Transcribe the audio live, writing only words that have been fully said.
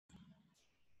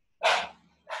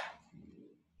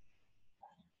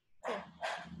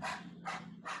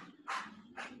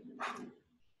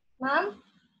Mom?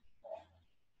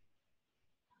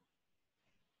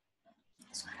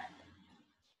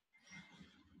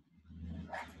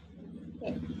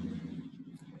 Okay.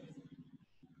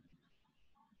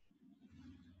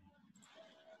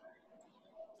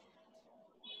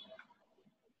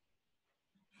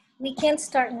 We can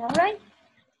start now, right?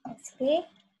 Okay.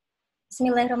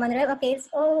 Bismillahirrahmanirrahim. Okay,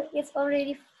 it's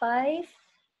already 5.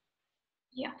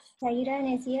 Yes. Zaira,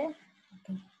 Nazia.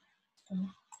 Okay.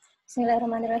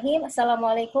 Bismillahirrahmanirrahim.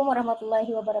 Assalamualaikum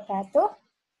warahmatullahi wabarakatuh.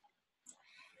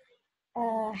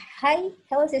 Hi,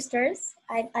 hello sisters.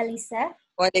 I'm Alisa.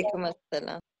 Walaikum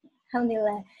assalam.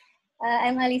 Alhamdulillah.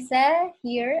 I'm Alisa.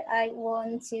 Here I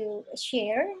want to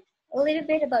share a little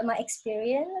bit about my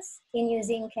experience in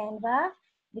using Canva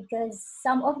because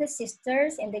some of the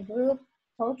sisters in the group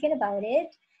talking about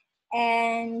it.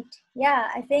 And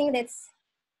yeah, I think it's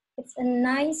a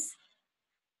nice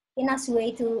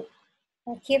way to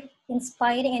keep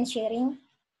inspiring and sharing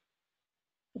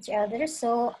each other.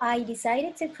 So I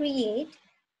decided to create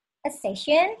a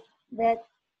session that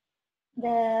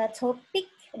the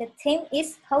theme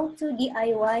is how to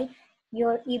DIY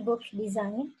your ebook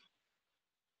design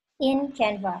in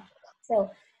Canva.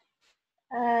 So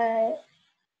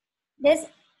this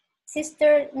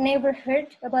sister never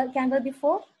heard about Canva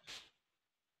before?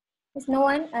 Has no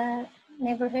one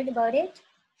never heard about it?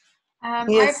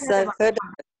 Yes, I've heard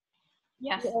of it.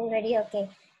 Yes. You already, okay.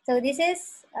 So this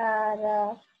is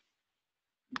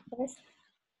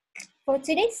for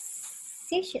today's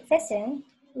session,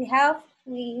 we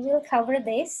will cover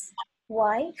this,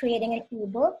 why creating an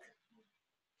ebook,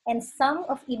 and some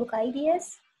of ebook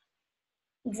ideas,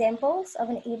 examples of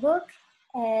an ebook,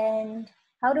 and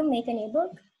how to make an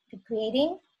ebook,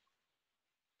 creating,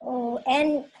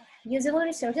 and usable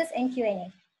resources and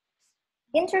Q&A.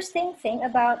 Interesting thing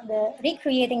about the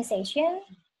recreating session,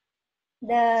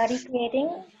 this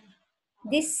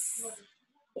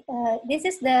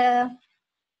is the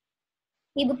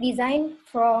ebook design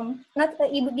from, not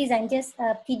ebook design, just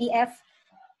a PDF,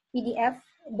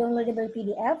 downloadable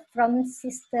PDF from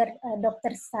Sister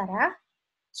Dr. Sarah.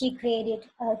 She created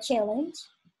a challenge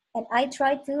and I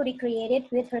tried to recreate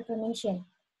it with her permission.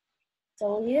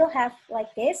 So you'll have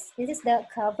like this. This is the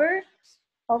cover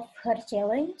of her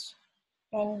challenge.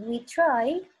 And we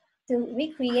try to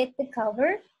recreate the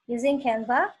cover using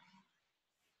Canva.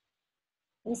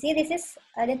 You see, this is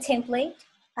the template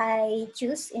I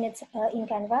choose in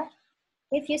Canva.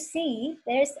 If you see,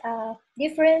 there's a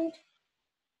different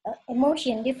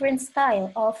emotion, different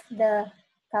style of the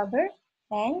cover,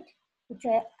 and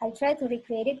I try to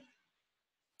recreate it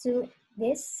to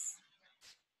this.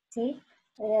 See,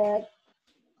 the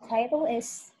title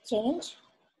is changed,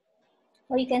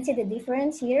 or you can see the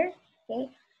difference here. Okay,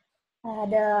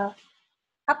 the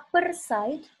upper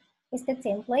side is the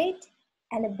template,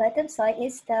 and the bottom side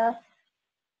is the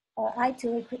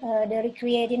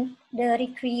the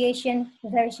recreation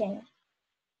version.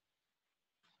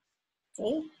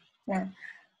 See, now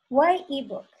why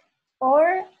ebook?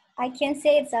 Or I can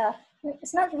say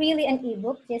it's not really an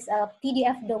ebook, just a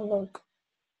PDF download.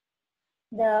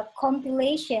 The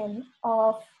compilation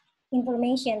of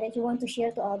information that you want to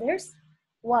share to others.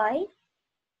 Why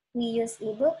we use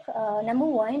ebook? Number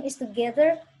one is to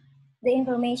gather the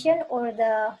information or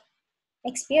the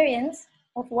experience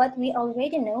of what we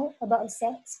already know about a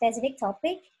specific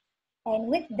topic. And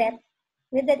with that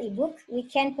ebook, we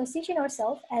can position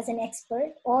ourselves as an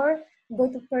expert or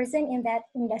go-to person in that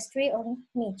industry or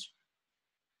niche.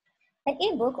 An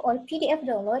ebook or PDF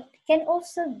download can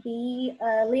also be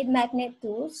lead magnet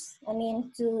tools. I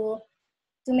mean, to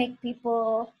make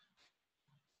people,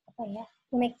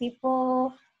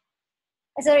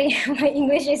 sorry, my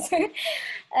English is,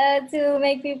 to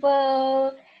make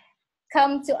people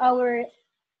come to our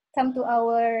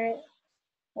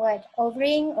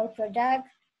offering or product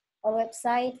or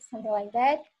website, something like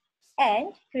that.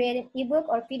 And create an ebook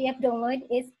or PDF download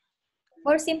is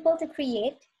more simple to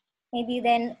create, maybe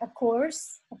than a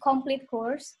course, a complete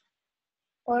course,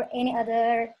 or any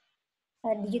other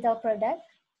digital product.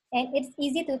 And it's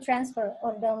easy to transfer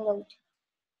or download.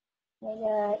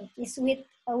 It's with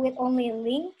only a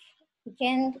link, you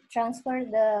can transfer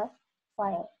the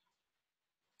file.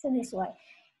 So this is why.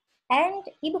 And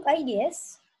ebook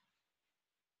ideas.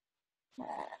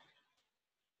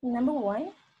 Number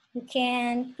one, you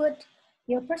can put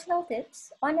your personal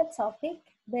tips on a topic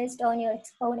based on your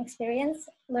own experience,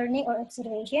 learning, or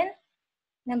observation.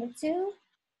 Number two,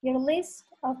 your list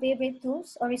of favorite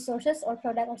tools or resources or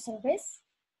product or service.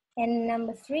 And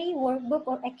number three, workbook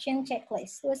or action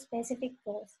checklist to specific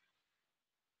tools.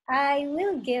 I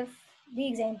will give the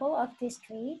example of these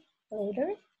three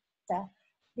later. So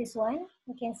this one,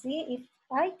 you can see if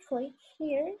I click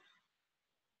here,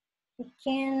 it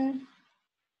can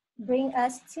bring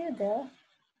us to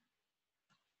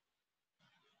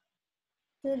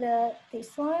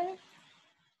this one.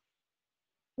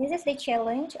 This is the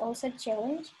challenge, also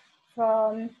challenge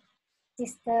from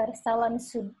Sister Salam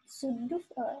Suduf.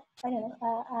 I don't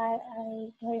know. I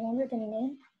don't remember the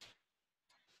name.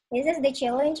 This is the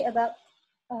challenge about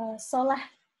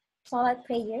Salat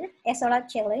prayer, a Salat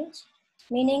challenge,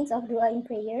 meanings of dua in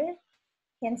prayer.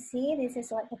 You can see this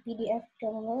is like a PDF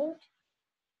download,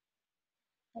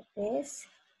 like this.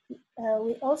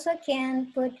 We also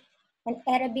can put an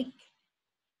Arabic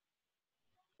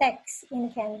text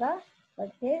in Canva,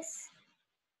 like this,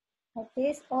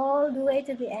 all the way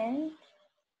to the end.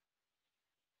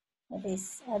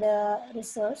 These are the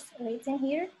resource written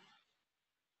here.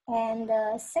 And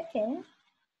second,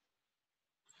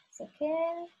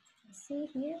 see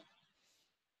here,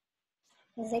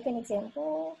 the second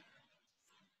example.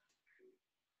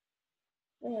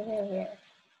 Where?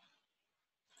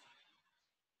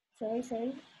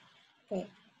 Sorry. Okay,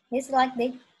 this is like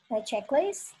the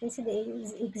checklist. This is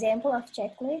the example of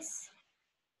checklist.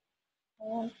 I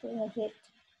want to make it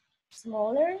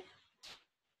smaller,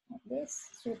 like this,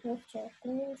 super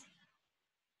checklist.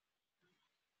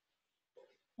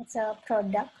 It's a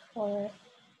product or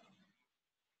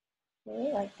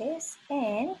okay, like this.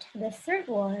 And the third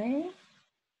one,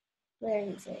 where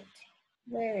is it?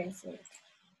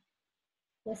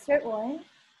 The third one,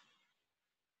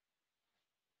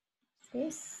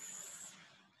 this.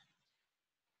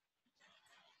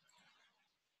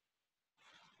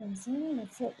 The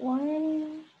third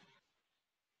one.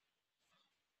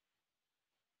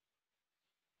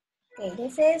 Okay,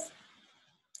 this is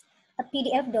a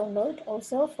PDF download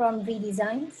also from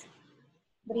Redesigns.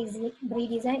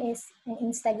 Redesign is an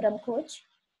Instagram coach.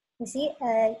 You see,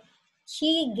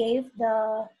 she gave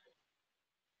the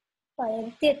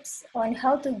tips on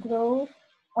how to grow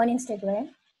on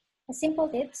Instagram. Simple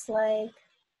tips like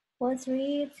 4,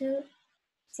 3, 2,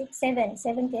 6,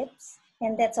 7 tips,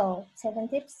 and that's all, 7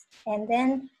 tips. And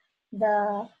then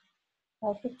the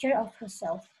picture of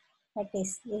herself, like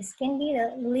this. This can be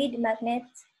the lead magnet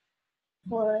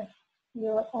for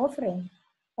your offering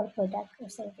or product or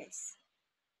service.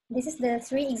 This is the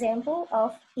 3 example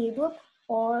of ebook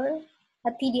or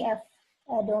a PDF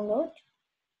download.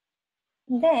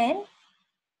 Then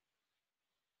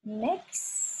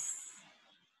next,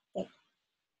 okay.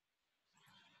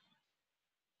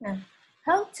 Now,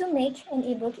 how to make an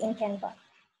ebook in Canva.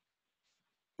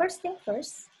 First thing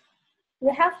first,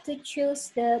 we have to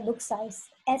choose the book size.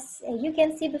 As you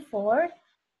can see before,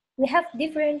 we have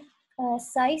different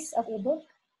size of ebook.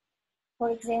 For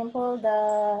example,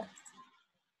 the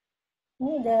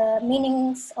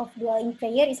meanings of dua in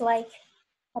prayer is like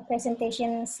a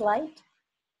presentation slide.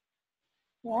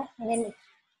 Yeah, and then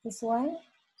this one,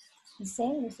 the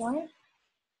same, this one.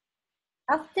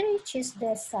 After you choose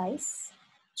the size,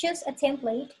 choose a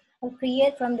template or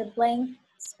create from the blank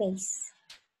space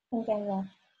in Canva.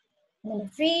 Number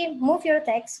 3, move your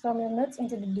text from your notes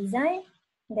into the design,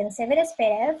 then save it as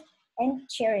PDF and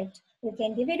share it. You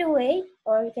can give it away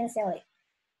or you can sell it.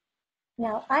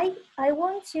 Now, I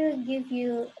want to give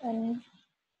you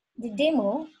the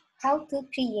demo how to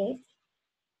create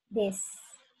this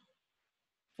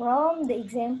from the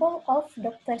example of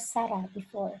Dr. Sarah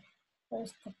before.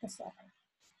 First, Dr. Sarah.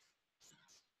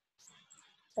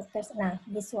 Now,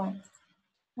 this one.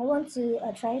 I want to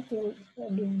try to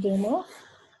do demo.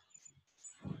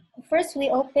 First, we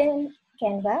open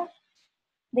Canva.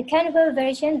 The Canva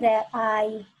version that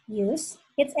I use,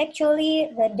 it's actually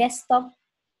the desktop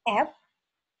app.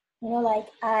 You know, like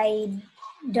I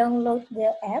download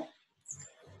the app,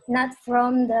 not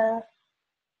from the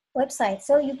website.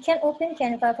 So you can open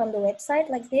Canva from the website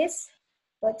like this,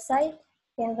 website,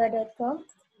 canva.com,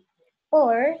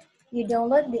 or you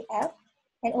download the app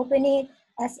and open it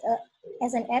as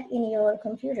an app in your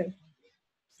computer,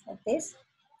 like this.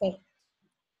 Okay.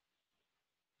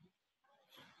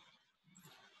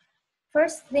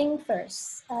 First thing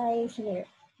first,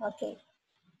 okay.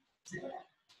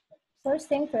 First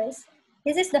thing first,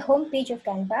 this is the home page of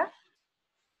Canva.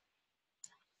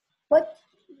 What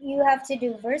you have to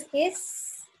do first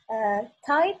is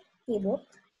type ebook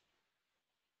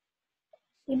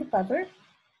cover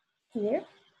here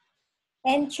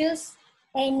and choose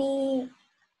any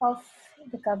of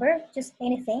the cover, just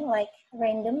anything like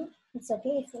random. It's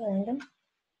okay if random.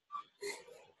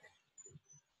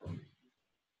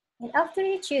 And after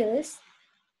you choose,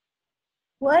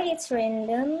 why it's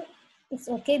random, it's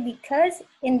okay because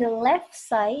in the left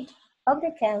side of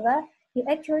the Canva, you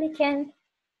actually can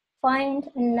find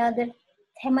another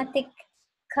thematic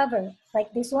cover.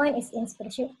 Like this one is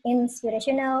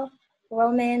inspirational,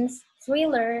 romance,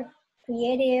 thriller,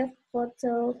 creative,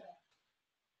 photo,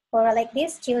 or like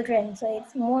this, children. So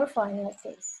it's more fun like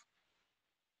this.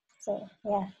 So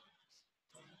yeah.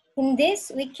 In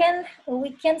this, we can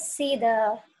see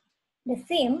the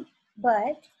theme,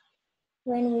 but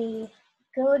when we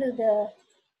go to the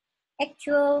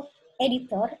actual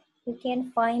editor, we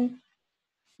can find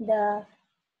the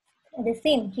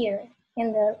theme here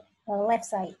in the left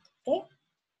side. Okay.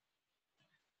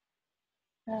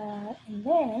 And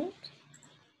then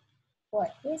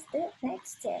what is the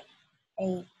next step?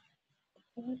 Okay,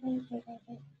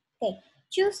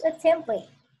 choose a template.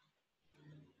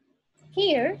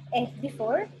 Here, as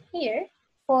before, here,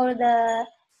 for the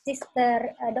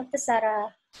Sister Dr.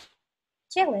 Sarah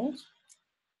challenge,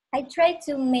 I tried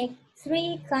to make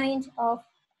 3 kinds of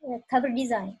cover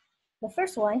design. The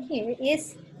first one here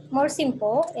is more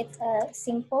simple. It's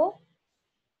simple,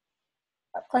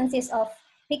 consists of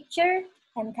picture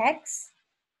and text.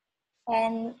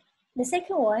 And the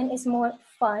second one is more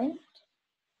fun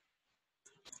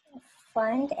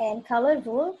and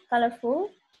colorful.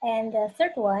 And the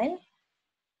third one,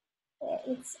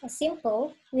 it's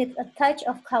simple with a touch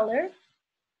of color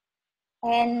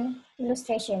and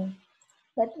illustration.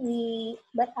 But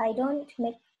I don't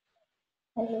make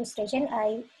an illustration.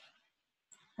 I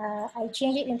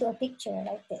change it into a picture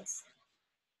like this.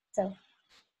 So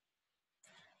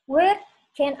where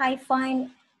can I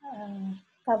find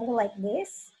cover like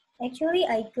this? Actually,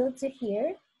 I go to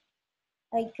here.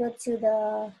 I go to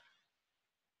the,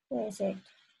 where is it?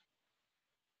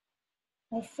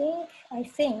 I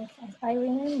think, as I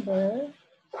remember,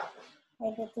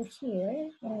 I go to here,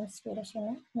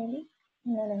 inspirational, maybe?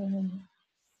 No.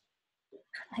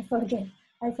 I forget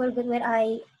where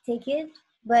I take it,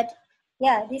 but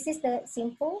yeah, this is the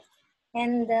simple.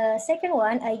 And the second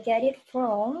one, I get it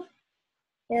from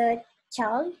the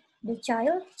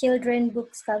children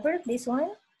books cover, this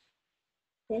one.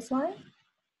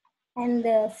 And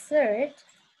the third,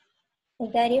 I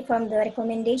got it from the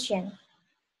recommendation.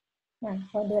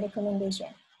 For the recommendation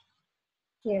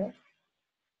here.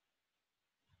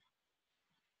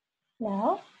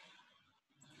 Now,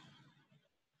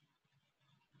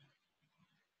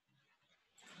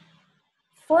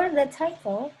 for the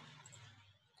title,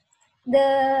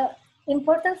 the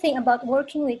important thing about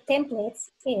working with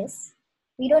templates is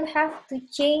we don't have to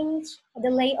change the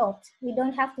layout. We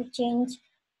don't have to change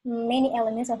many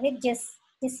elements of it. Just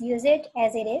use it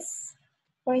as it is.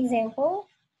 For example,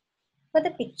 for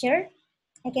the picture,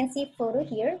 I can see photo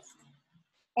here,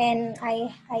 and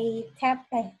I tap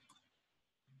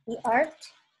the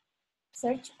art,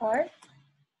 search art.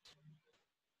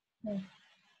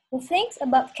 The things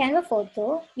about Canva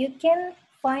photo, you can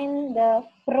find the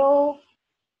pro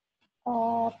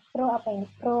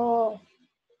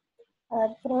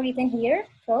written here.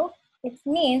 Pro, it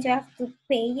means you have to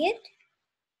pay it.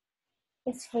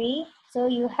 It's free, so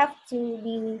you have to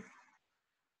be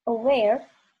aware,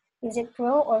 is it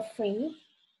pro or free?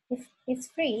 If it's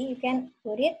free, you can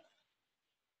put it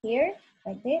here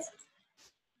like this.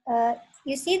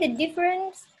 You see the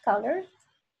different color,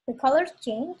 the colors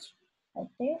change like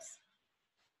this.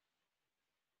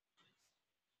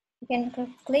 You can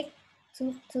click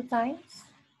two times.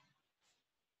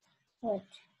 What?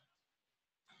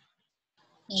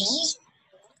 And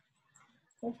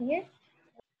then here.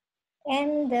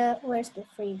 And where's the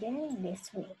free again?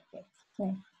 This way.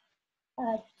 Okay.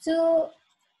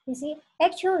 You see,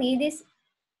 actually this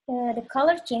the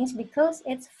color change because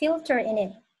it's filter in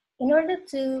it. In order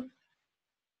to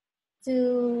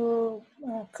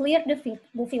clear the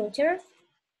filter,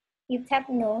 you tap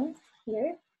none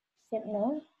here, tap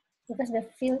none, because the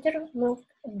filter look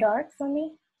dark for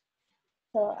me.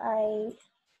 So I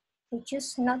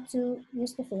choose not to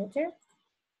use the filter.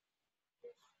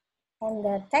 And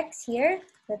the text here,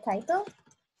 the title,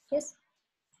 just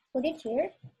put it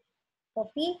here,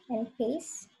 copy and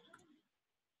paste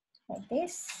like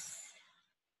this.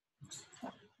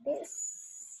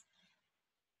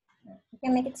 You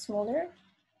can make it smaller.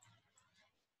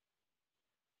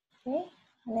 Okay,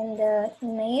 and then the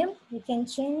name you can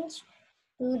change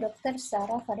to Dr.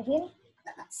 Sarah Farhin.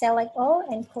 Select all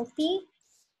and copy.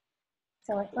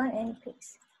 Select one and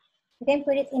paste. You can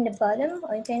put it in the bottom,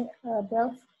 or you can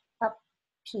browse up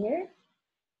here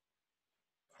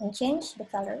and change the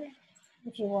color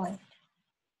if you want.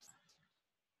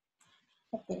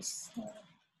 Like this.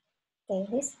 Okay,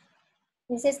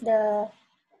 this is the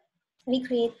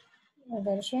recreate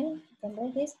version. You can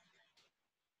do this.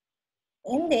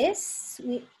 In this,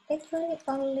 we actually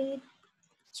only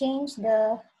change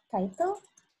the title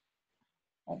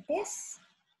like this.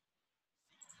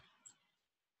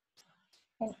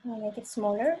 and I'll make it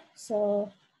smaller. So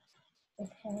it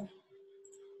has,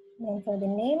 then for the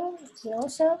name, we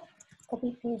also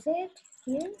copy paste it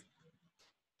here.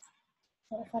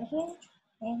 Farhin,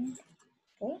 and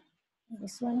okay,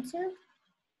 this one too.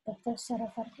 Dr.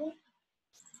 Sarah Farhin.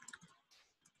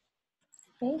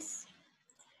 Paste.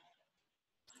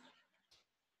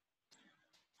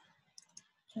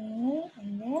 Okay,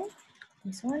 and then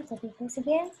this one, copy paste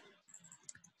again.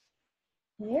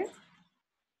 Here.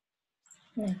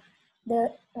 Now,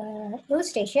 the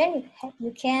illustration,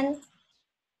 you can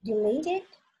delete it,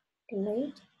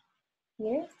 delete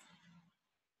here,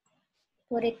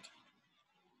 put it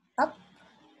up,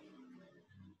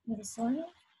 this one,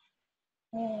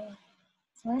 and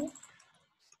this one.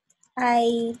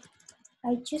 I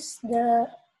choose the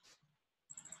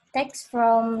text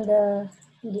from the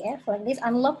PDF for this.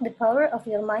 Unlock the power of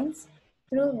your minds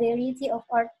through variety of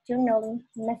art journaling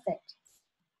method.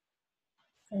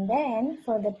 And then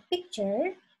for the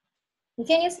picture, you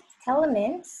can use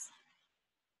elements,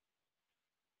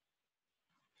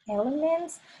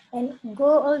 and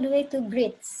go all the way to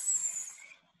grids.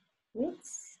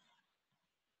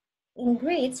 In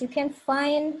grids, you can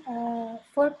find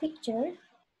 4 pictures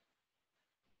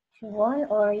if you want,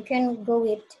 or you can go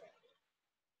with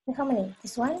how many?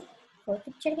 This one, 4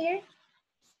 picture here.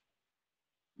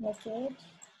 Make it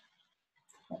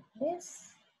like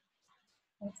this,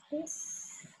 like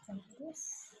this, like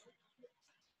this,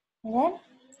 and then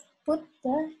put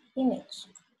the image.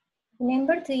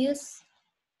 Remember to use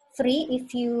free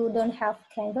if you don't have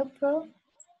Canva Pro.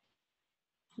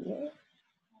 Here,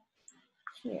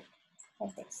 here,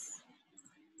 like this.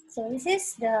 So this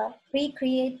is the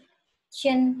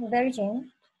pre-creation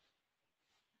version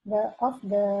of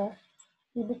the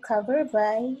ebook cover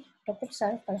by Dr.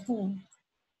 Sarah Farhin.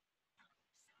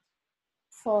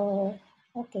 For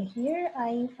okay, here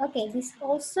this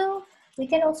also, we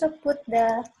can also put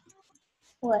the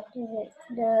what is it,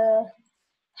 the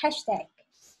hashtag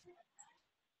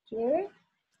here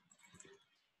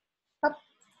up.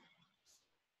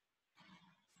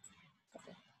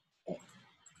 Okay.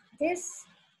 This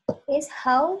is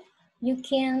how you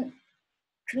can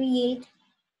create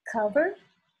cover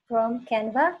from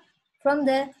Canva from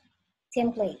the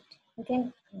template. You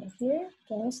can here you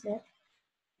can use the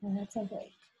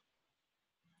template.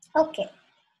 Okay.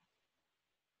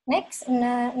 Next,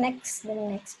 the next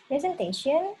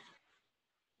presentation.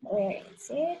 Where is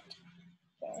it?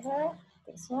 Canva.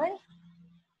 This one.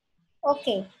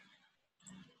 Okay.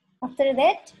 After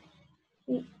that,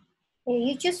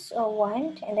 you choose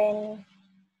one and then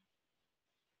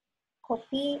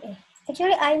copy.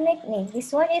 Actually, I make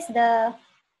this one is the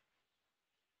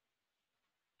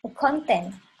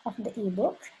content of the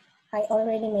ebook. I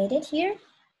already made it here,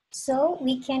 so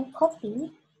we can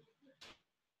copy.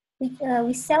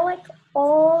 We select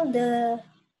all the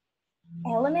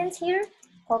elements here,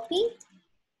 copy,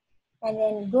 and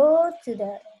then go to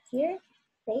the here,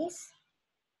 paste.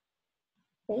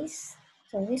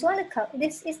 So this one,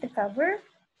 this is the cover,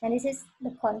 and this is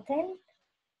the content,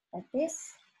 like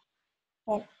this.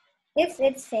 And if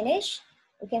it's finished,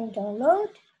 you can download,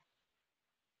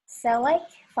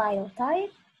 select file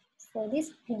type, so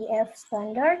this PDF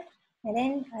standard, and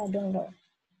then download.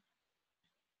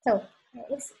 So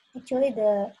it's actually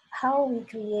the how we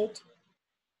create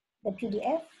the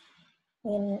PDF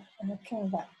in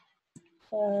Canva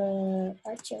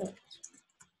archive.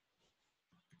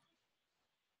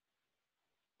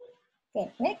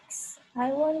 Okay, next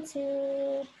I want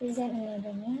to present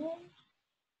another one.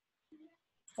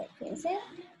 Present.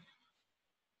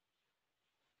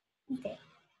 Okay.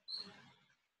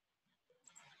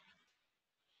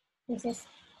 This is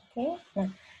okay.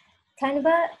 Now,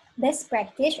 Canva best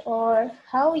practice, or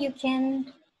how you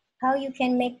can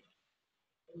make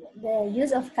the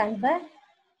use of Canva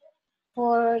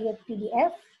for your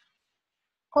PDF.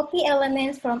 Copy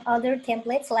elements from other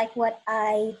templates, like what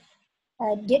I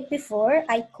did before.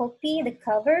 I copy the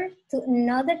cover to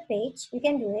another page. You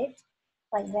can do it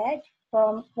like that.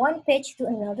 From one page to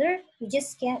another, you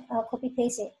just can copy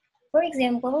paste it. For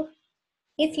example,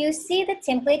 if you see the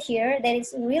template here that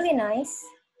is really nice,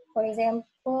 for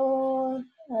example,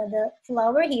 the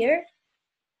flower here,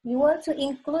 you want to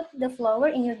include the flower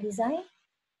in your design.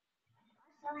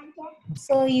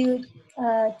 So you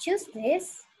choose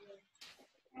this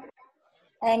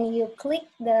and you click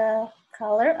the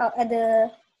color of the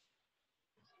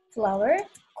flower,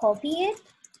 copy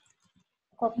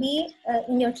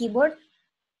in your keyboard,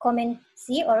 Command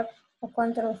C or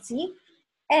Control C,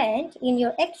 and in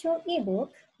your actual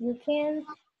ebook, you can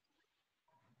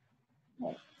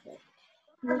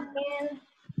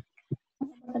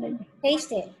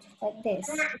paste it like this.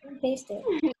 Paste it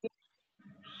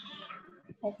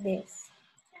like this.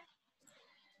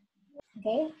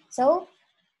 Okay, so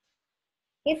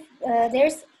if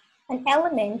there's an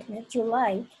element that you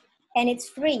like and it's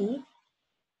free,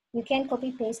 you can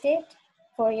copy paste it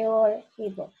for your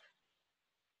ebook.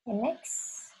 And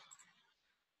next,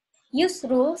 use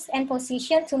rules and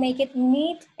position to make it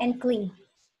neat and clean.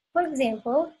 For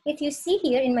example, if you see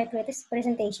here in my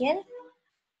presentation,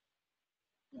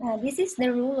 this is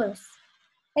the rulers.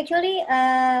 Actually,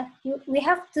 we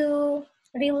have to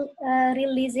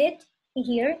release it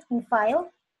here in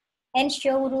file and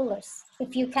show rulers.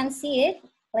 If you can see it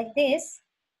like this,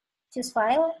 choose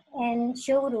file and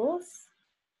show rules.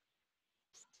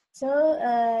 So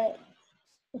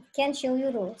it can show you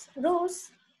rules.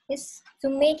 Rules is to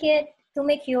make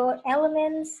your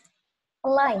elements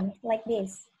align like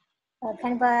this.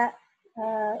 Canva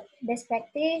best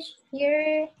practice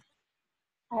here.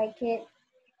 I get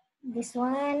this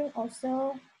one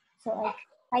also. So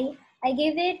I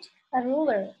give it a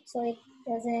ruler so it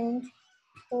doesn't,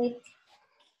 so it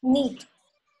neat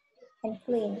and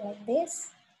clean like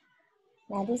this.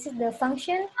 Now this is the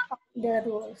function of the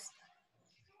rules.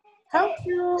 How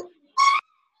to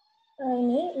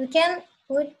we can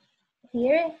put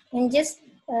here and just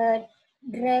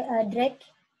drag,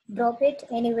 drop it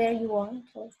anywhere you want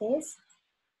like this.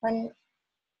 On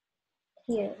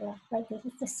here, like this.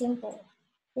 It's a simple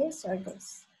this or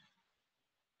this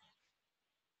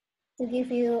to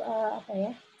give you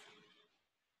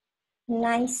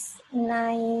nice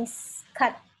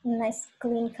cut, nice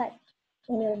clean cut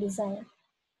in your design.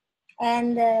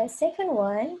 And the second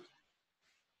one,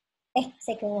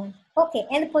 okay,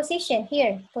 and the position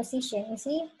here, position, you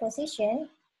see, position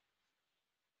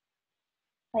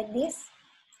like this.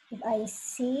 If I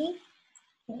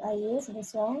use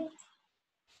this one,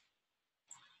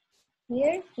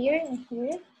 here, and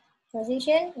here,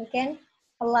 position, you can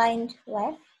align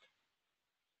left,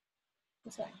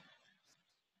 this one,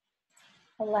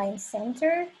 align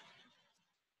center,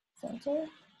 center,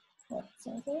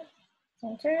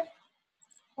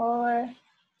 or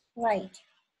right,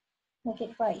 make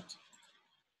it right.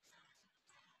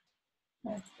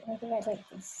 Make it right like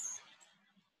this.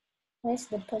 Where's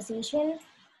the position?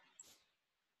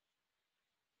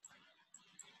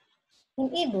 In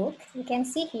ebook, you can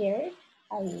see here,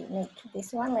 I make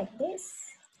this one like this.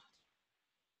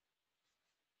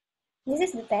 This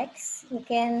is the text. You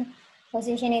can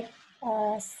position it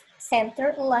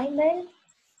center alignment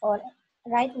or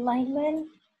right alignment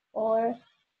or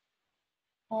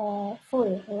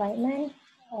full alignment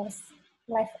or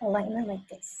left alignment like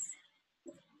this.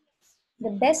 The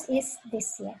best is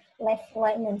this here, left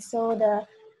alignment, so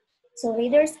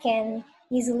readers can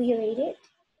easily read it.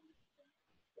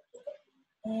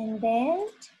 And then,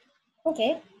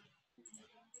 okay,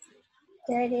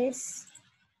 there it is.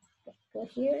 Go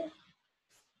here,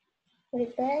 put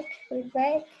it back,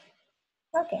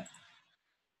 okay.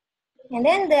 And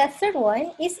then the third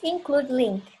one is include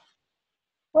link.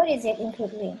 What is it,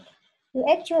 include link? You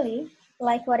actually,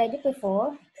 like what I did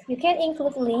before, you can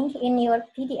include link in your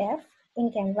PDF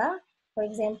in Canva, for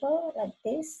example, like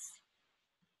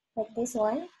this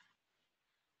one.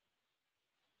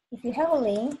 If you have a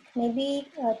link, maybe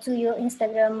to your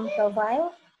Instagram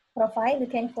profile, you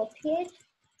can copy it,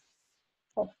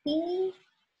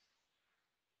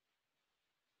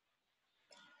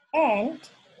 and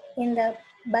in the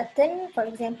button, for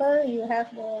example, you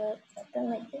have the button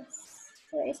like this.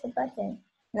 Where is the button?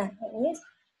 Now, here it is.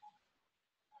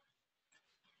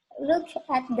 Look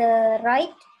at the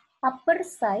right upper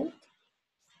side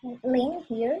link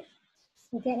here.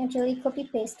 You can actually copy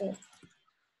paste it.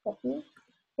 Copy,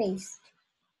 paste,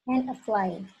 and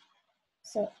apply.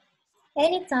 So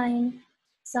anytime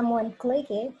someone click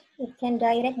it, it can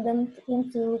direct them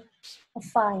into a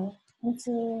file,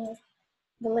 into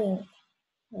the link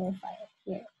in the file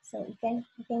here. So you can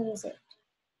use it.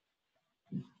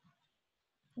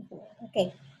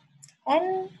 Okay.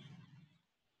 And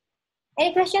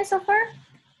any questions so far?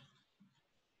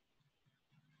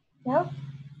 No?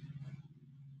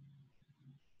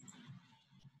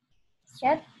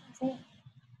 Chat?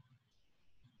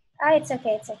 Ah, it's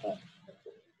okay, it's okay.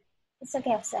 It's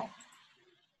okay, Afsa.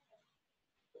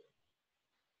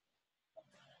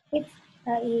 If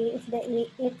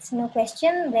it's no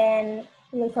question, then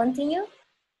we will continue.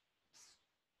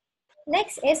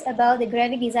 Next is about the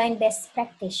graphic design best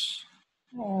practice.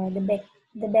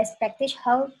 The best practice,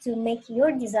 how to make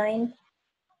your design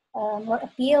more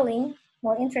appealing,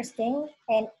 more interesting,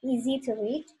 and easy to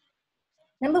read.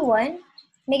 Number one,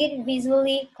 make it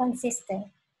visually consistent.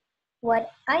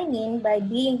 What I mean by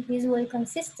being visually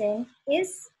consistent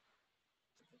is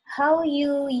how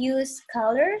you use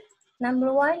color.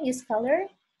 Number one, use color,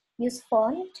 use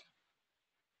font,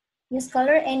 use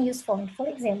color and use font. For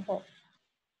example,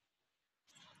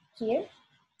 here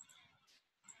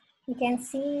you can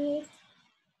see,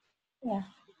 yeah,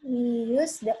 we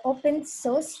use the open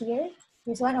source here.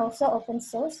 This one also open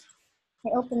source.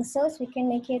 And open source, we can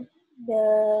make it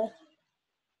the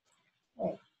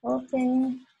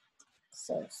open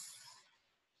source.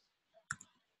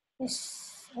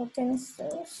 Yes, open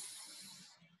source.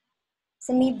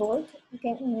 Semi-bold, you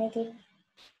can make it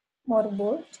more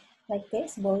bold, like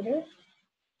this, bolder.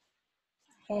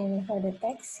 And for the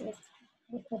text, it's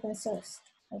open source,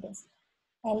 like this.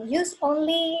 And use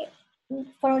only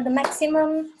for the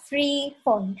maximum 3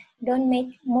 font. Don't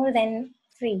make more than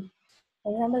 3.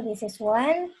 For example, this is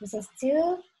 1, this is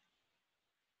 2,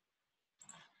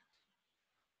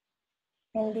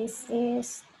 and this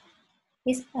is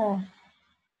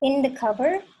in the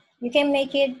cover. You can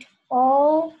make it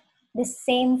all the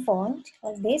same font,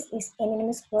 like this is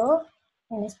N Pro,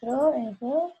 and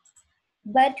Pro,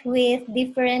 but with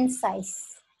different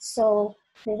size. So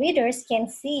the readers can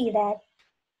see that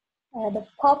the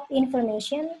pop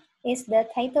information is the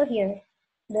title here.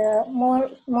 The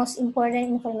most important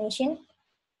information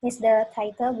is the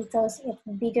title because it's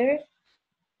bigger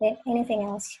than anything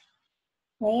else.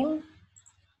 Name,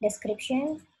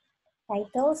 description,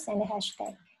 titles, and the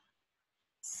hashtag.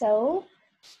 So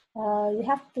you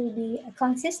have to be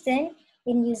consistent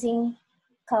in using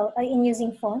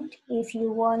font if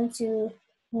you want to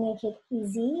make it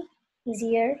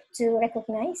easier to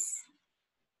recognize.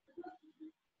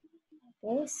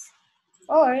 Yes.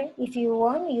 Or if you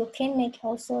want, you can make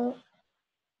also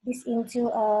this into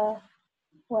a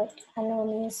what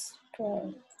anonymous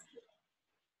term.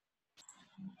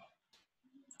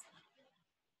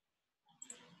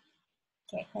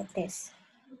 Okay, like this.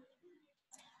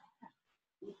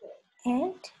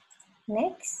 And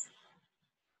next.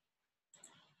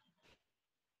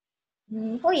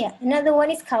 Oh yeah, another one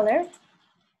is color.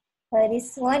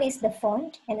 This one is the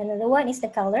font and another one is the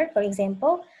color. For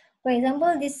example,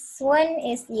 this one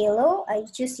is yellow. I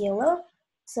choose yellow.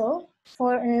 So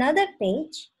for another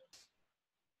page,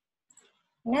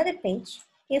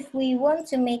 if we want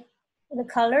to make the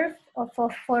color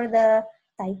for the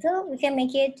title, we can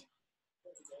make it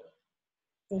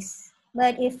this.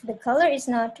 But if the color is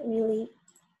not really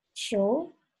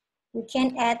show, we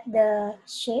can add the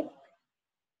shape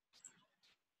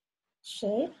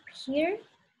here.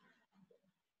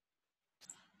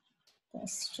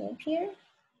 This shape here.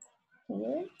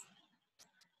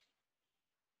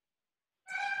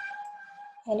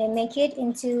 And then make it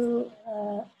into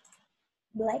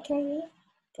black maybe.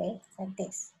 Okay, like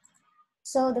this.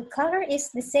 So the color is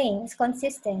the same, it's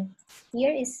consistent.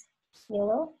 Here is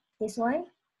yellow, this one.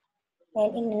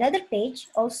 And in another page,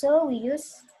 also we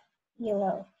use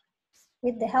yellow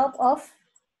with the help of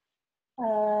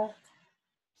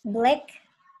black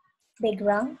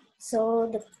background. So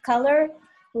the color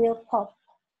will pop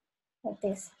like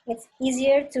this. It's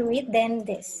easier to read than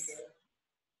this.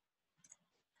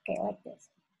 Okay, like this.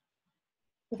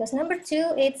 Because number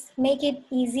 2, it's make it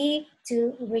easy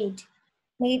to read.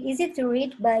 Make it easy to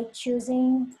read by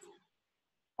choosing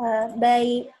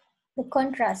by the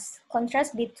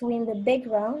contrast between the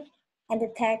background and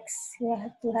the text. You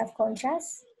have to have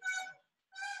contrast.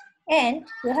 And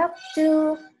you have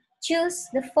to choose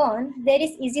the font that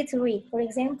is easy to read. For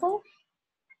example,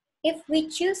 if we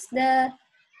choose the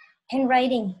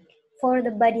handwriting for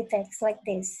the body text like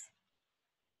this.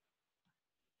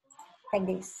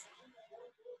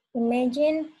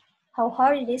 Imagine how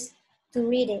hard it is to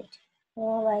read it.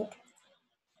 Like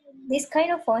this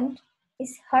kind of font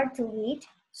is hard to read,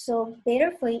 so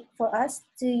better for us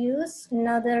to use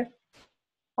another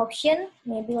option,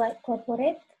 maybe like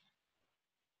corporate.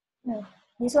 No,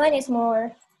 this one is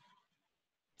more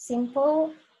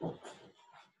simple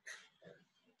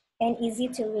and easy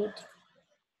to read.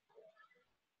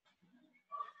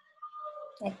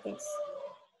 Like this.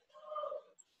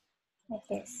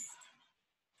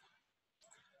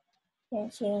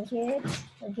 And change it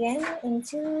again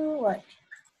into what?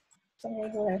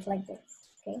 Regulars like this.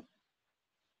 Okay.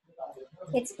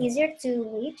 It's easier to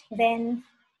read than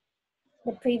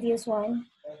the previous one.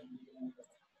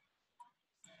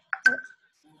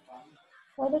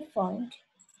 For the font.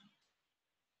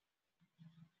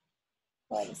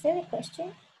 What is there a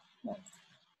question? No.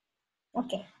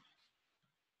 Okay.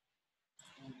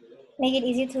 Make it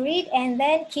easy to read and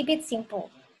then keep it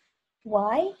simple.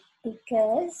 Why?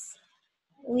 Because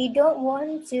we don't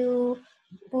want to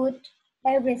put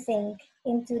everything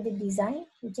into the design.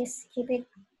 You just keep it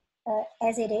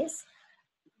as it is.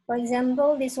 For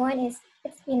example, this one is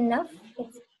it's enough.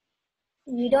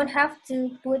 You don't have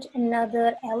to put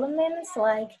another elements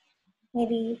like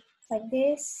maybe like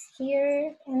this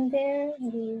here and there.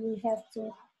 Maybe we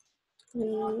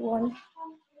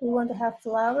want to have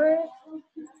flower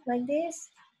like this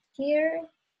here.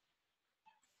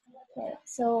 Okay,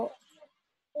 so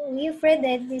we're afraid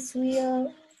that this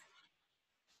will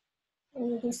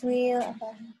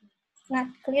not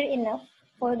clear enough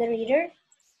for the reader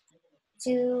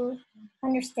to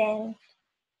understand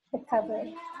the cover.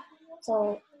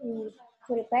 So we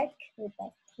put it back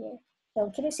here. So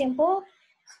keep it simple.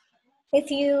 If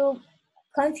you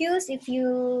confused, if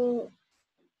you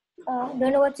don't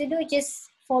know what to do, just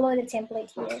follow the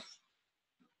template here.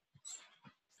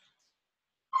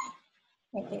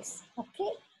 Like this.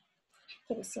 Okay.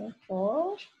 Keep it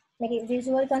simple. Make it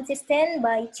visually consistent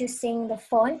by choosing the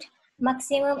font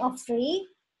maximum of 3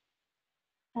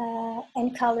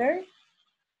 and color.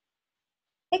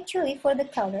 Actually, for the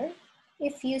color,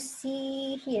 if you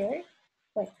see here,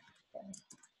 wait,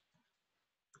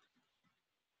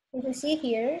 if you see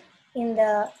here in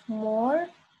the more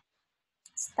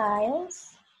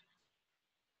styles,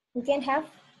 you can have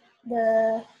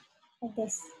the like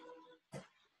this,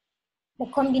 the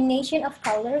combination of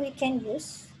color we can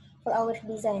use for our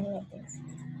design like this.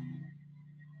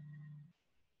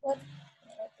 What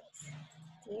like this.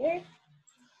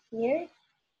 Here,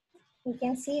 you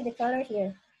can see the color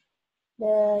here.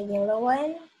 The yellow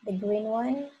one, the green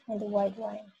one, and the white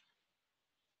one.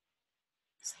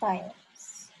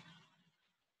 Styles.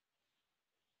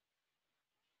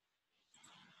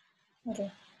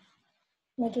 Okay.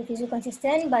 Make it visually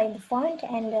consistent by the font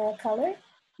and the color.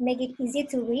 Make it easy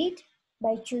to read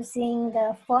by choosing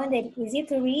the font that is easy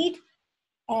to read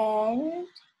and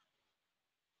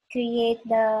create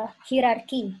the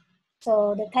hierarchy.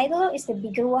 So the title is the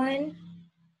bigger one.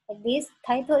 Like this,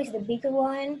 title is the bigger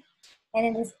one. And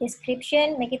then this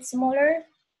description, make it smaller.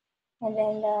 And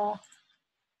then the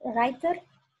writer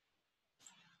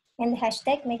and the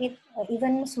hashtag, make it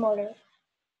even smaller.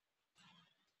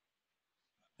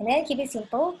 And then keep it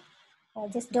simple.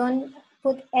 Just don't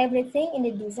put everything in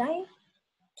the design.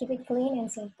 Keep it clean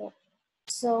and simple.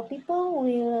 So people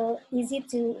will easy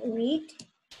to read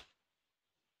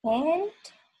and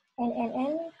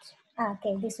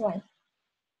okay, this one.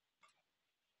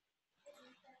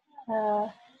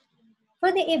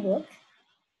 For the ebook,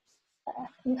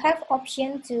 you have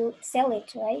option to sell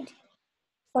it, right?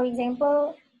 For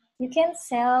example, you can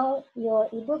sell your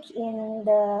ebook in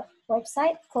the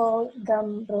website called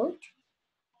Gumroad.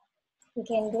 You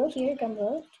can go here,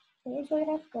 Gumroad. I usually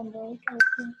have Gumroad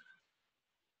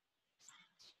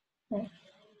open.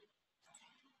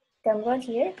 Gumroad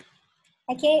here.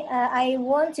 Okay, I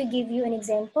want to give you an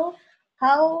example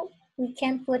how we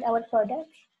can put our product.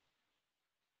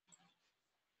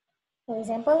 For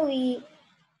example, we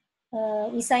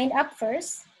signed up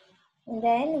first, and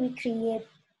then we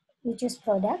choose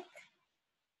product,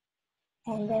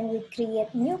 and then we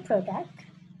create new product,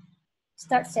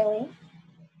 start selling.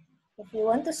 If you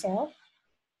want to sell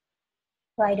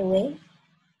right away,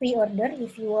 pre-order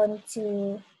if you want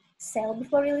to sell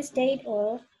before release date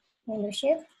or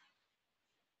membership.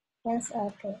 That's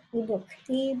okay. Ebook.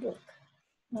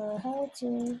 How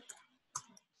to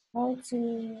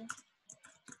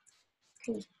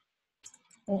create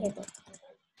an ebook.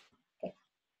 Okay.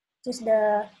 Choose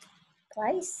the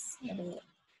price. Maybe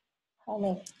how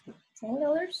many?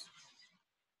 $10.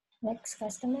 Next,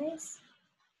 customize.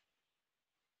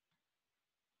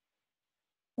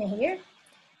 And here,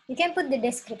 you can put the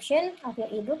description of your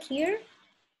ebook here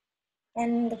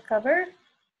and the cover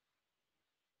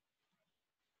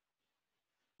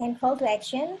and call to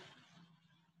action,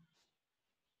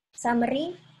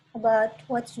 summary about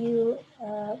what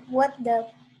the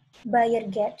buyer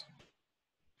get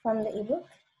from the ebook,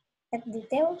 add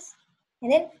details,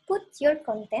 and then put your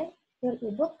content, your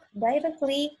ebook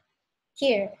directly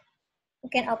here. You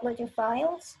can upload your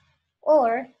files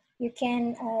or you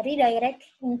can redirect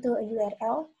into a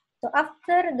URL. So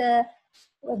after the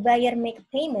buyer make a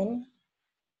payment,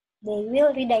 they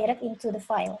will redirect into the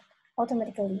file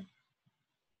automatically.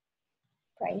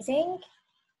 Pricing,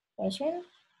 version,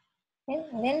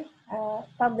 and then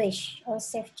publish or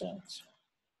save change.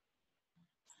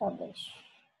 Publish.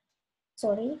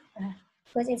 Sorry,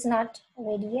 because it's not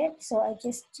ready yet, so I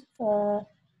just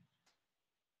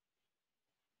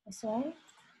this one.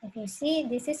 If you see,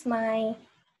 this is my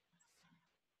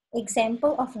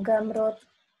example of Gumroad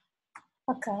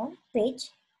account page.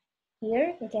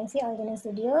 Here you can see Aldina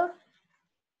Studio,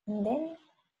 and then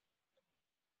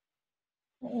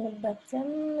In the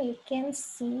bottom, you can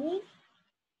see,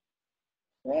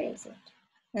 where is it?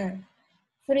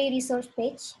 Free resource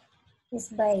page is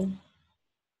by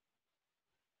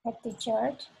at the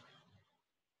chart.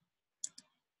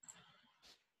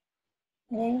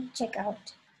 And then check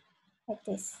out like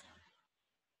this.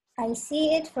 I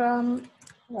see it from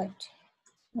what?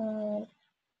 The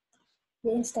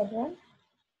Instagram.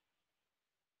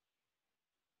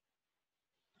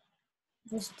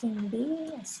 Boosting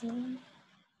B, I see.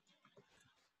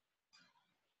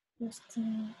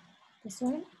 Boosting this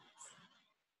one.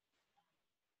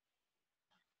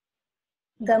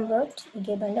 Gumroad,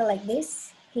 a bundle like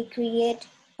this. He create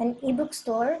an ebook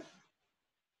store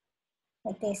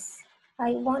like this.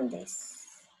 I want this.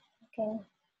 Okay,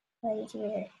 right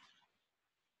here.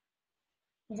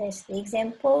 This is the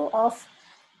example of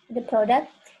the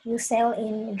product you sell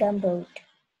in Gumroad.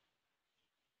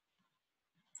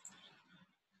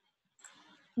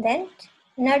 Then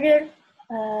another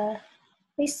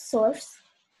resource.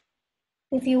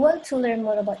 If you want to learn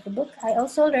more about the book, I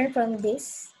also learned from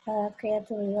this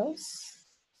creatorials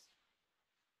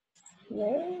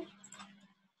here.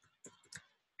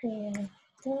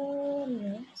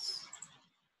 Creatorials.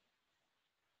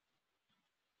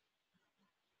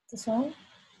 This one.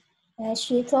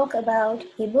 She talked about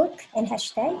ebook and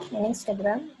hashtag and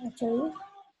Instagram actually.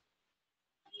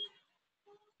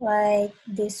 Like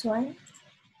this one.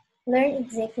 Learn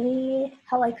exactly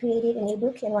how I created an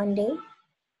ebook in one day.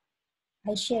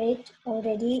 I share it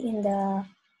already in the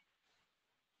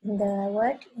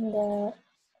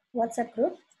WhatsApp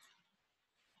group.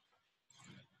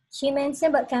 She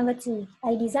mentioned about Canva too.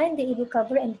 I designed the ebook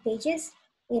cover and pages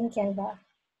in Canva.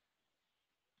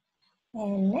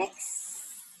 And next,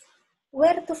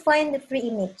 where to find the free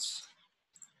image?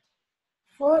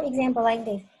 For example, like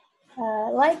this,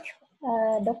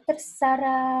 Dr.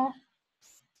 Sarah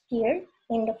here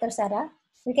in Dr. Sarah,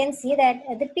 we can see that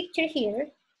the picture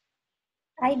here,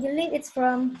 I believe it's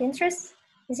from Pinterest.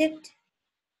 Is it?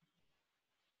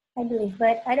 I believe,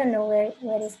 but I don't know where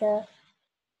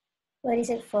is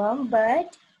it from.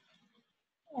 But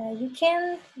you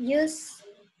can use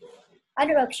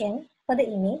other option for the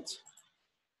image.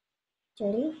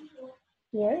 Actually,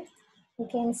 here you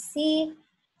can see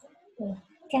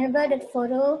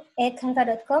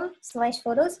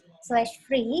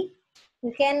canva.photos@canva.com/photos/free.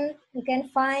 You can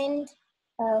find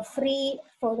free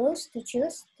photos to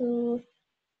choose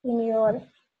in your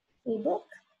ebook,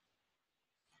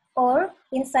 or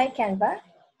inside Canva.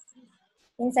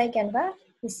 Inside Canva,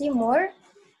 you see more.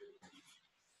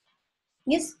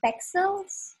 Use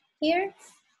pixels here,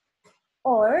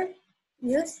 or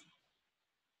use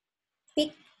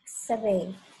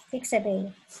Pixabay.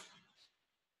 Pixabay.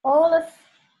 All of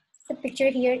the picture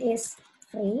here is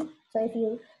free. So if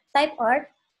you type art,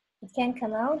 it can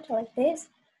come out like this.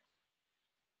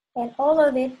 And all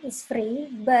of it is free.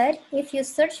 But if you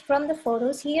search from the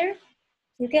photos here,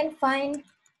 you can find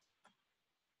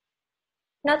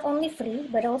not only free,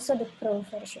 but also the pro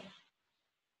version.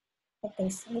 Like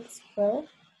this, it's pro.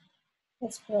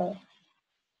 It's pro.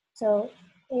 So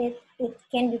it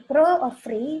can be pro or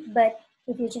free, but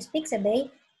if you just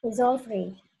Pixabay, it's all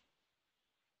free.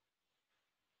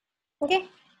 Okay,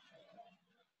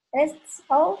 that's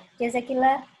all.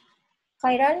 Jazakillah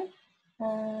khairan.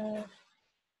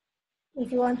 If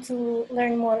you want to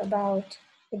learn more about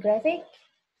the graphic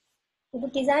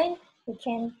ebook design, you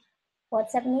can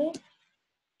WhatsApp me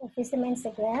or visit my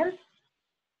Instagram.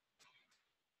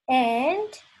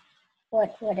 And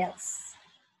what else?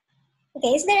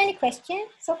 Okay, is there any question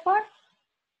so far?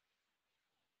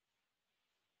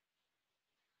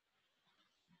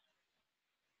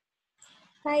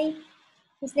 Hi,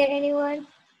 is there anyone?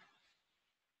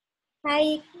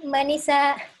 Hi,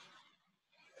 Manisa.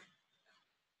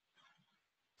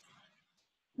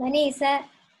 Manisa,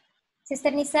 Sister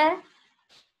Nisa.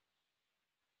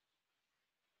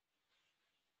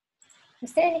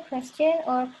 Is there any question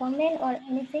or comment or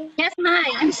anything? Yes, hi.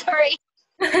 I'm sorry.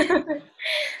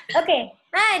 Okay.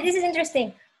 This is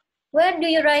interesting. Where do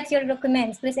you write your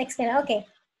documents? Please explain. Okay.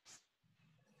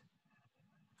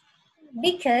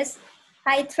 Because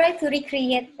I tried to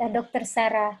recreate Dr.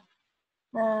 Sarah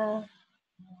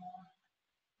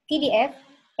PDF,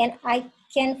 and I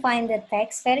can find the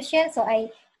text version, so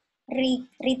I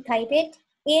retype it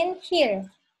in here.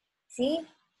 See?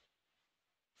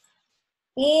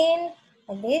 In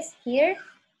like this here.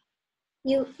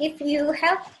 If you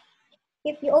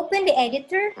open the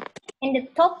editor in the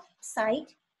top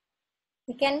side,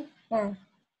 you can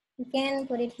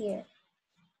put it here.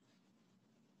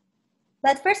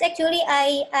 But first, actually,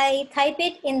 I type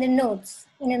it in the notes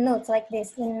like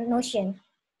this in Notion.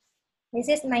 This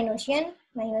is my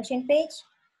Notion page.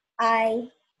 I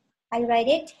write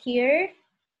it here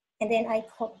and then I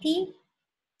copy.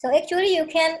 So actually you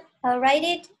can write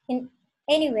it in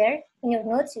anywhere in your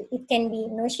notes. It can be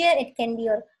Notion, it can be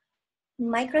your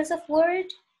Microsoft Word,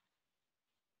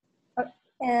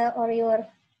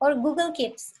 or Google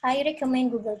Keeps. I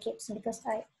recommend Google Keeps because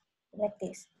I like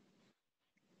this.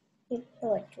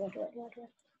 What? Google.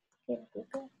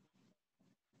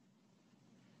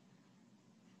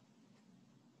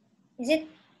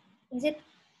 Is it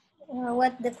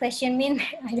what the question mean?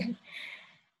 I don't.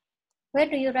 Where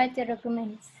do you write your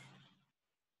documents?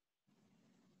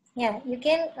 Yeah, you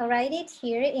can write it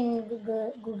here in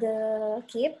Google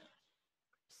Keep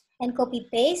and copy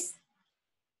paste,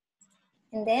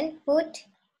 and then put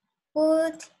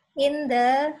in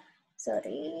the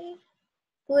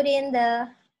put in the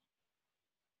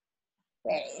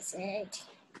where is it?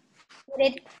 Put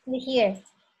it here,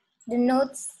 the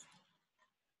notes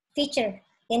feature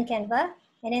in Canva,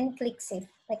 and then click save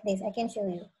like this. I can show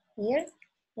you here.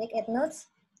 Click at notes,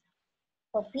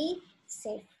 copy,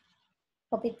 save,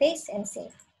 copy paste and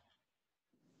save.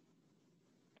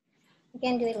 You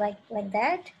can do it like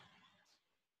that.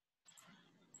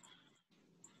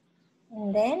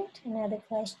 And then another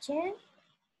question.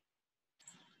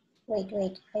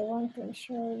 Wait, I want to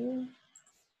show you.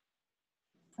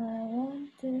 I want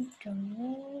to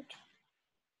download.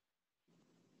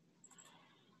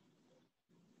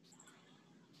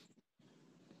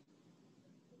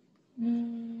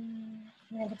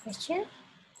 Another question.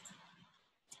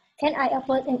 Can I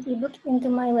upload an ebook into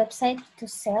my website to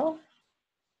sell?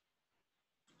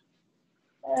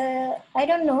 I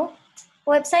don't know.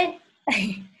 Website,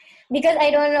 because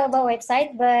I don't know about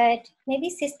website, but maybe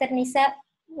Sister Nisa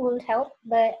will help.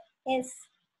 But as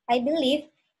I believe,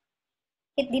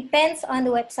 it depends on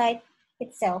the website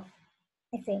itself,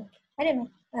 I think. I don't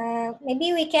know.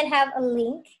 Maybe we can have a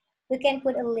link. We can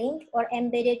put a link or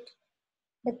embed it,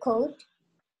 the code,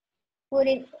 put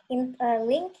it in a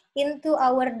link into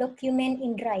our document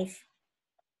in Drive.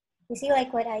 You see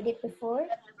like what I did before?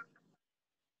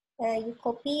 You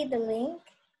copy the link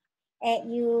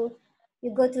and you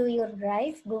go to your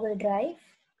Drive, Google Drive,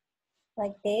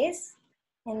 like this,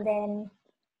 and then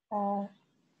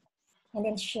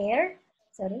share.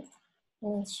 Sorry,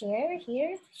 and then share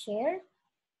here, share,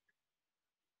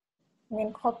 and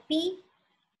then copy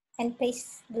and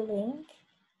paste the link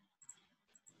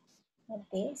like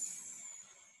this.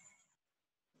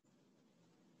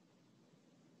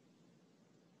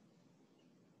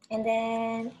 And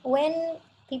then when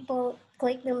people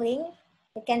click the link,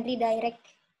 it can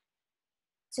redirect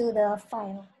to the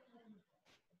file.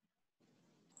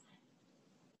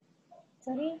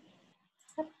 Sorry.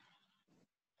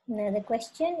 Another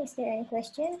question. Is there any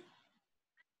question?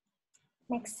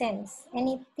 Makes sense.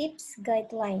 Any tips,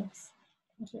 guidelines?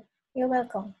 Thank you. You're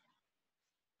welcome.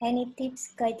 Any tips,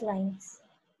 guidelines?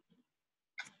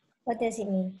 What does it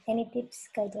mean? Any tips,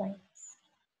 guidelines?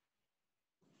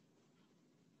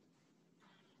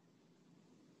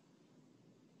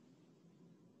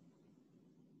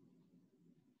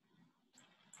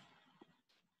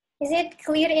 Is it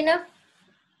clear enough?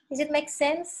 Does it make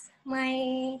sense,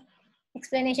 my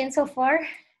explanation so far?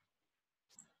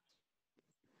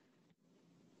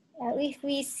 If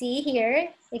we see here,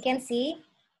 we can see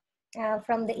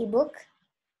from the ebook,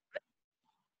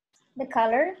 the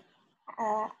color.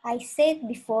 I said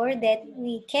before that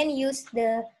we can use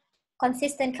the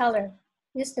consistent color.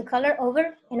 Use the color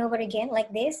over and over again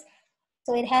like this.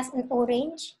 So it has an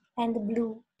orange and the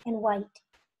blue and white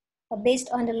based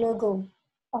on the logo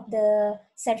of the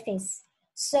surface.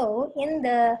 So in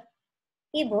the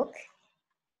ebook,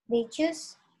 they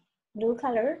choose blue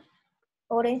color,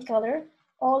 orange color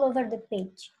all over the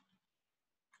page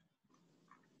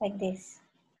like this.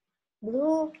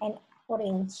 Blue and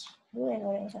orange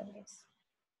like this,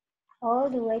 all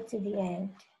the way to the end.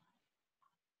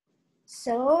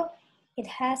 So it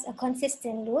has a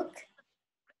consistent look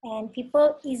and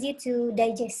people easy to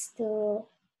digest, to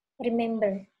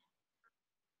remember.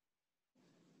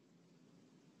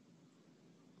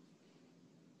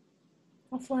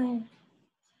 Fine.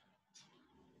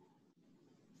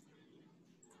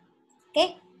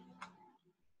 Okay.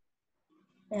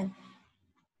 Now,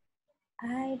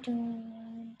 I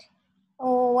don't.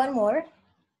 Oh, one more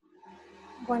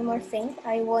thing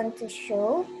I want to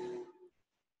show.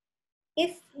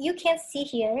 If you can see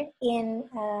here in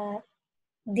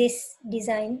this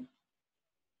design,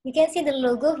 you can see the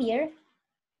logo here.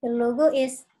 The logo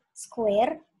is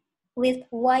square with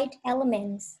white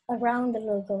elements around the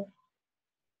logo.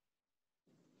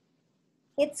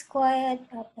 It's quite,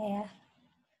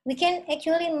 we can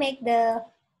actually make the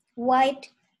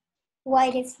white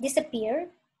is disappear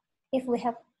if we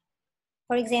have,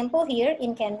 for example, here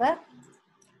in Canva,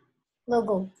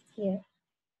 logo here.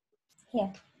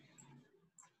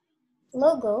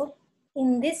 Logo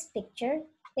in this picture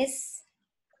is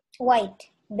white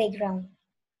background,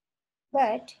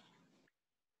 but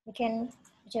we can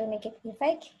just make it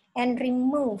effect and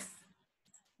remove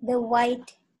the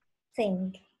white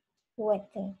thing, white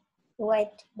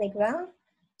background.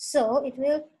 So it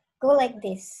will go like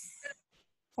this.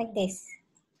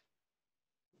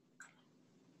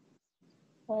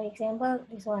 For example,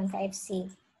 this one, KFC.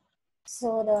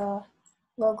 So the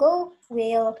logo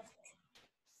will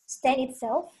stand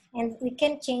itself and we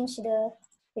can change the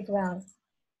background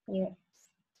here.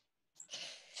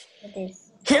 Like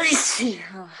this.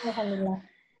 Alhamdulillah.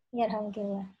 Yeah,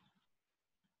 alhamdulillah.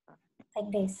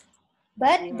 Like this.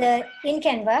 But in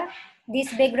Canva,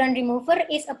 this background remover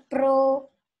is a pro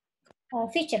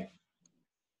feature.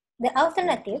 The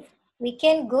alternative, we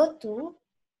can go to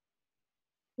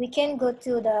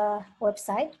the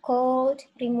website called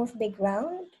remove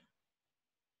background.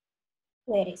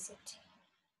 Where is it?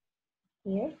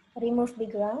 Here, remove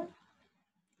background.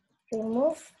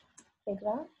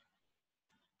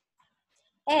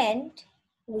 And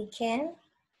we can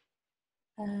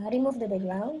remove the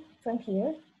background from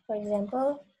here. For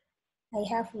example, I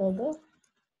have logo,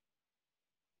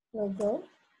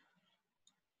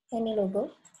 any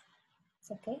logo,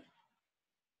 it's okay.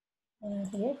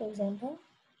 Here, for example,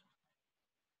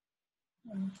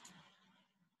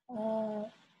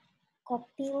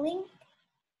 copy link,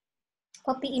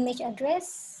 copy image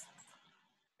address,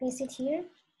 paste it here,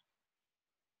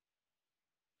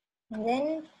 and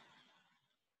then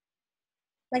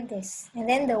like this. And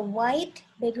then the white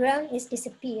background is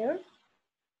disappear,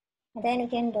 and then you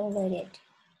can download it.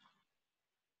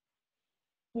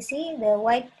 You see the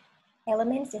white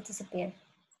elements that disappear.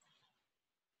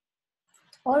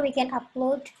 Or we can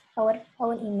upload our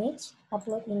own image, and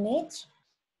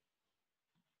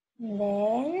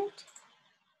then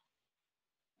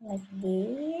like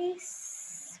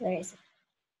this. Where is it?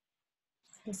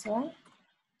 This one.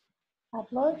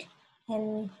 Upload,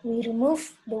 and we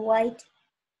remove the white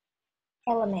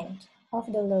element of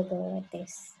the logo like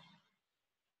this.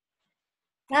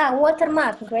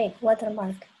 Watermark, great,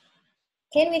 watermark.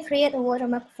 Can we create a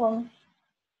watermark form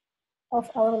of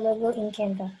our logo in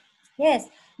Canva? Yes,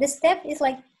 the step is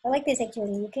like this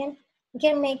actually. You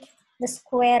can make the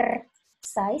square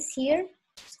size here,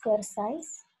 square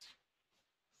size.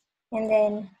 And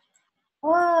then,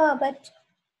 but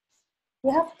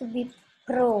you have to be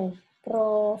pro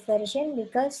version,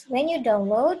 because when you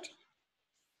download,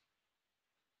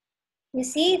 you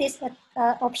see this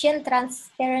option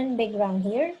transparent background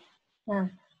here. Now,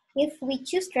 if we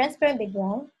choose transparent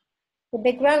background, the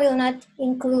background will not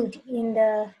include in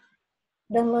the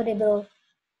downloadable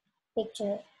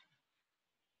picture.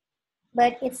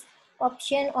 But it's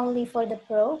option only for the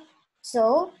pro.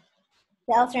 So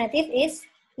the alternative is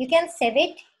you can save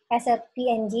it as a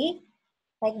PNG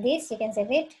like this. You can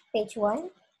save it page one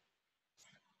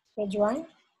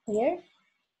here,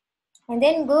 and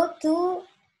then go to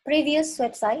previous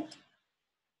website,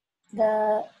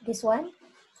 this one,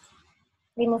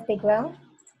 remove background,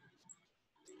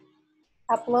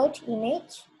 upload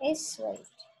image is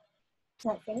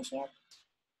not finished yet.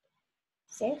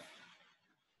 Save.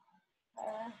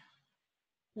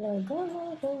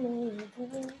 Logo.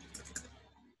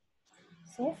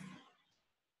 Save.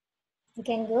 You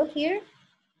can go here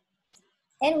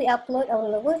and we upload our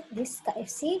logo, this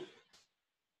KFC,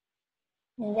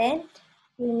 and then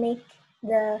we make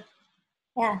the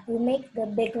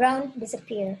background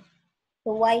disappear,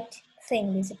 the white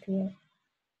thing disappear.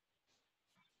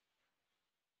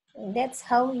 And that's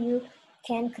how you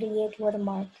can create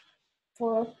watermark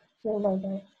for your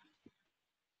logo.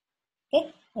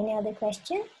 Okay, any other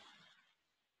question?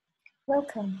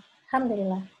 Welcome,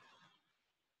 alhamdulillah.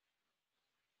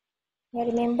 Yeah,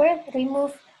 remember,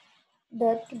 remove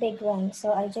the background.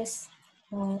 So I just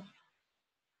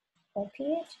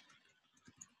copy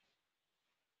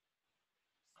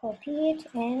it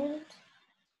and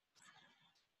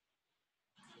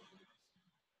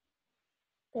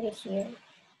put it here.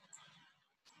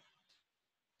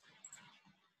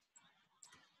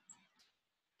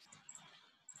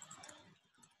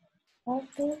 How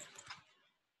to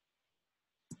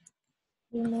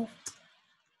remove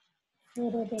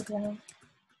photo background.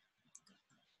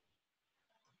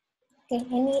 Okay,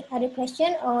 any other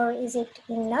question, or is it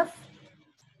enough?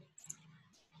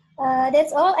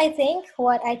 That's all, I think,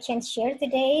 what I can share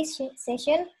today's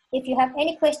session. If you have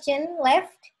any question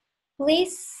left,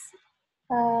 please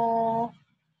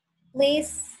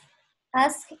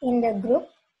ask in the group,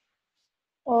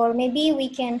 or maybe we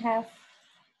can have,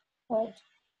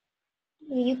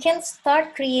 you can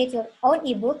start create your own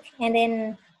ebook, and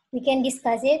then we can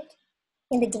discuss it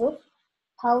in the group,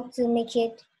 how to make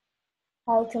it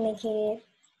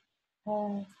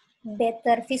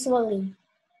better visually.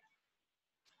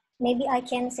 Maybe I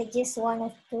can suggest one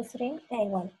of two, three.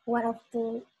 One of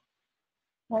two,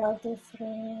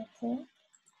 three. Okay.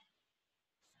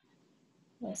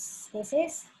 Yes, this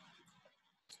is.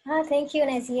 Thank you,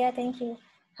 Nazia. Thank you.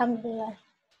 Alhamdulillah.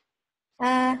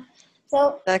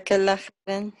 So.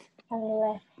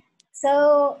 Alhamdulillah.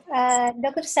 So,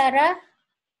 Dr. Sarah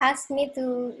asked me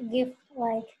to give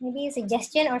like maybe a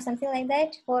suggestion or something like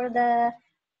that for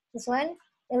this one.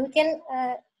 And we can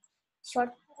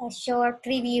short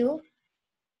review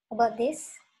about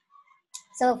this.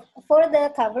 So for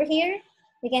the cover here,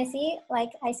 we can see,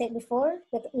 like I said before,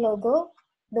 the logo,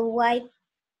 the white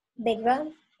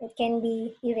background, it can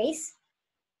be erased.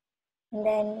 And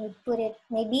then we put it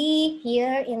maybe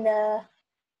here in the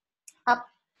up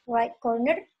right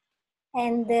corner,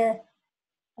 and the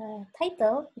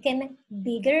title you can make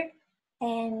bigger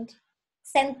and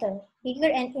bigger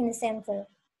and in the center.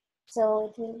 So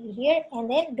it will be here, and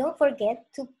then don't forget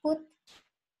to put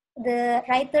the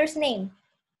writer's name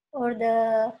or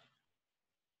the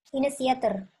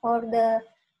initiator or the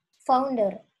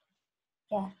founder.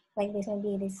 Yeah, like this,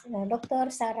 maybe this Dr.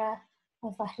 Sarah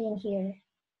Fahrin here.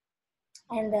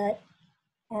 And the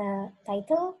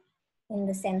title in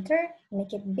the center,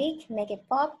 make it big, make it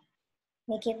pop,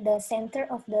 make it the center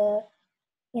of the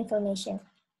information.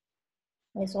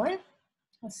 This one.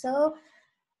 So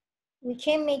we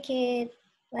can make it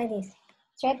like this.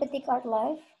 Therapeutic art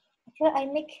life. Actually, I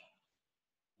make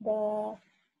the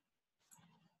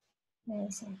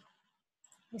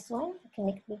this one. I can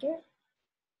make it bigger.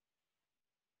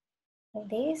 Like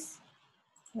this.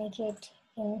 Make it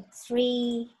in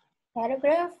 3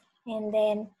 paragraphs, and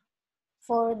then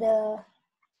for the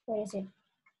where is it?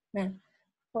 No,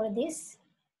 for this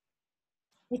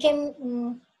we can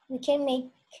make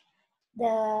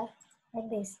the like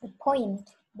this, the point,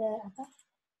 the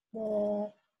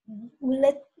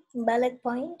bullet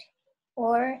point,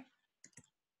 or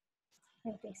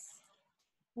like this.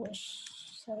 Whoosh,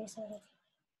 sorry,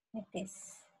 like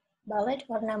this, bullet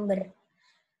or number.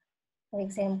 For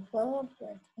example,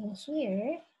 but in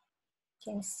here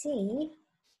you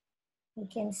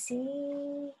can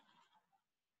see.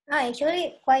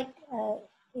 Actually, quite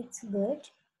it's good,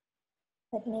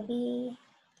 but maybe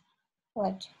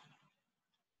what?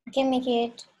 I can make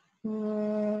it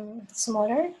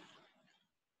smaller.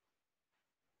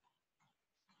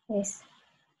 Yes.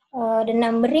 The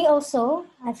numbering also,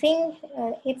 I think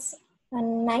it's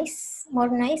more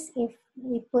nice if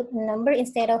we put number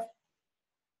instead of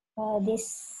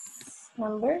this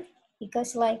number,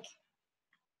 because like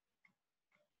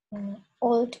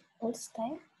old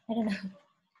style. I don't know.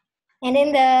 And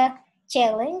then the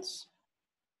challenge.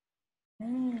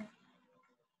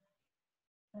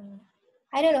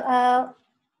 I don't know.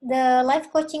 The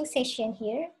life coaching session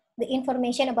here, the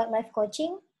information about life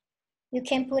coaching, you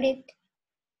can put it.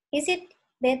 Is it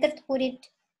better to put it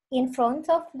in front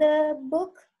of the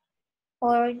book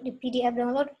or the PDF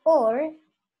download, or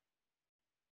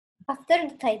after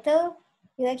the title,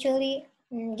 you actually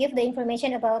give the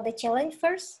information about the challenge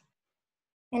first,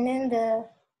 and then the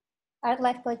art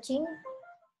life coaching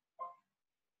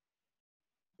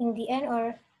in the end,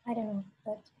 or I don't know,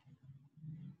 but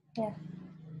yeah.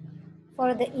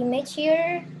 For the image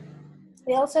here,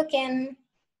 we also can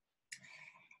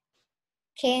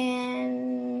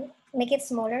make it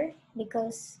smaller,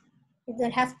 because you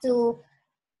don't have to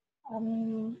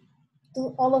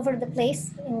do all over the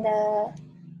place in the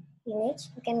image.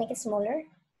 You can make it smaller.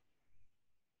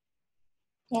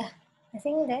 Yeah, I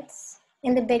think that's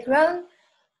in the background.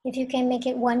 If you can make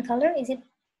it one color,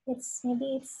 it's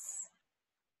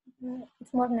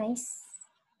more nice.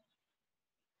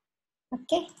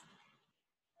 Okay,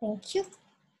 thank you.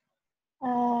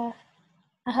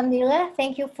 Alhamdulillah,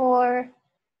 thank you for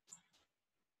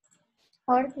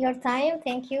your time.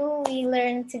 Thank you. We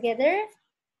learned together.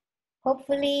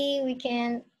 Hopefully, we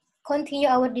can continue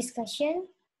our discussion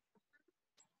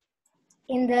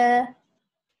in the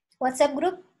WhatsApp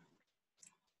group.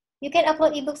 You can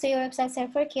upload ebooks to your website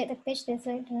server, create a page,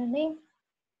 translate learning.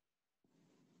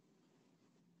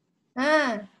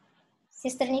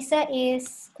 Sister Nisa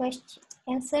is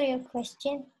answer your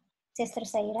question, Sister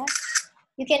Saira.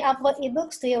 You can upload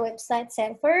ebooks to your website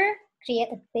server, create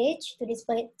a page to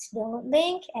display its download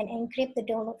link, and encrypt the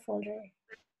download folder.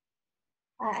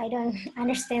 I don't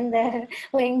understand the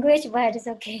language, but it's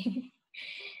okay.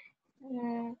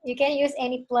 You can use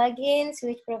any plugins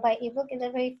which provide ebook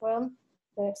delivery from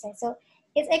the website. So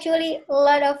it's actually a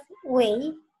lot of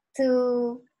way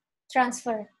to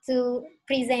transfer, to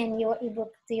present your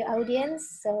ebook to your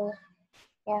audience. So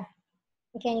yeah,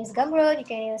 you can use Gumroad, you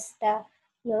can use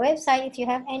your website if you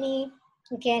have any.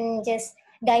 You can just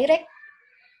direct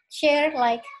share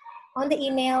like on the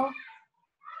email,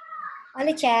 on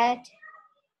the chat,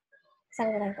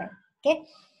 something like that. Okay,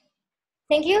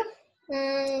 thank you.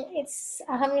 It's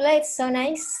Alhamdulillah, it's so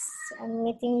nice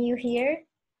meeting you here.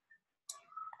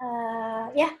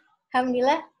 Yeah,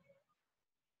 Alhamdulillah.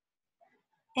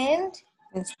 And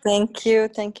yes, thank you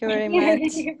very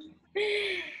much.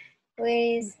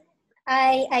 with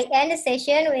I end the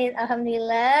session with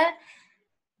Alhamdulillah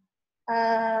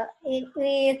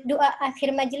with doa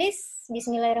akhir majlis.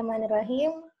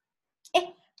 Bismillahirrahmanirrahim.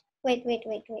 Wait.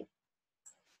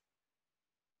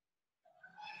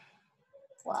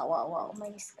 Wow.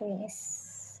 My screen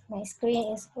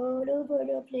is all over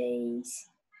the place.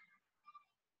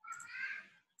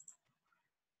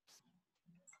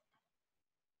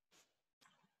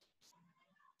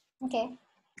 Okay.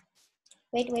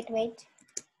 Wait.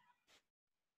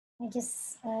 I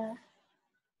just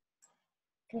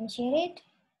can share it.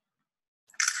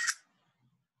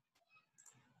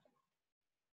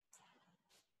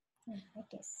 Like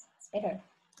this. It's better.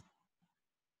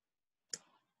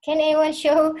 Can anyone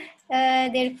show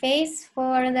their face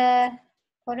for the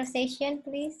photo session,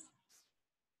 please?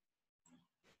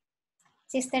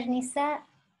 Sister Nisa.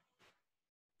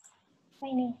 Apa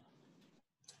ini?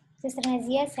 Sister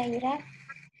Nazia, Saira.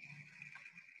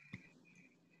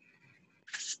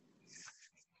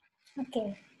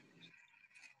 Okay.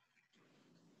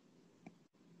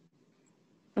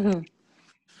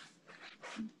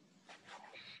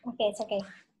 Okay, it's okay.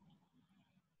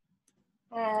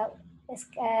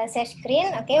 Share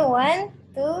screen. Okay, 1,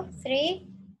 2, 3.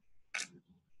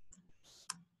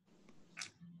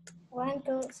 1,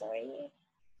 2, sorry.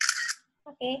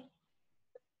 Okay.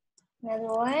 Another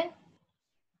one.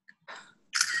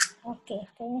 Okay,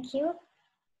 thank you.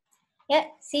 Yeah,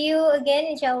 see you again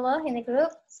inshallah in the group.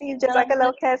 See you,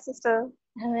 Jazakallah khair, sister.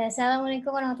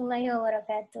 Assalamualaikum warahmatullahi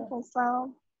wabarakatuh.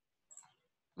 Assalam.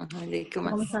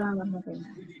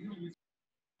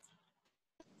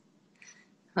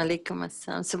 وعليكم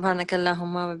السلام سبحانك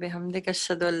اللهم وبحمدك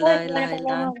أشهد أن لا إله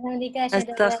إلا أنت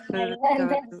أستغفرك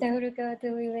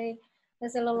وأتوب إليك.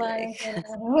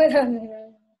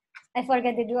 I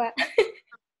forgot the dua.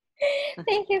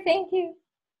 Thank you.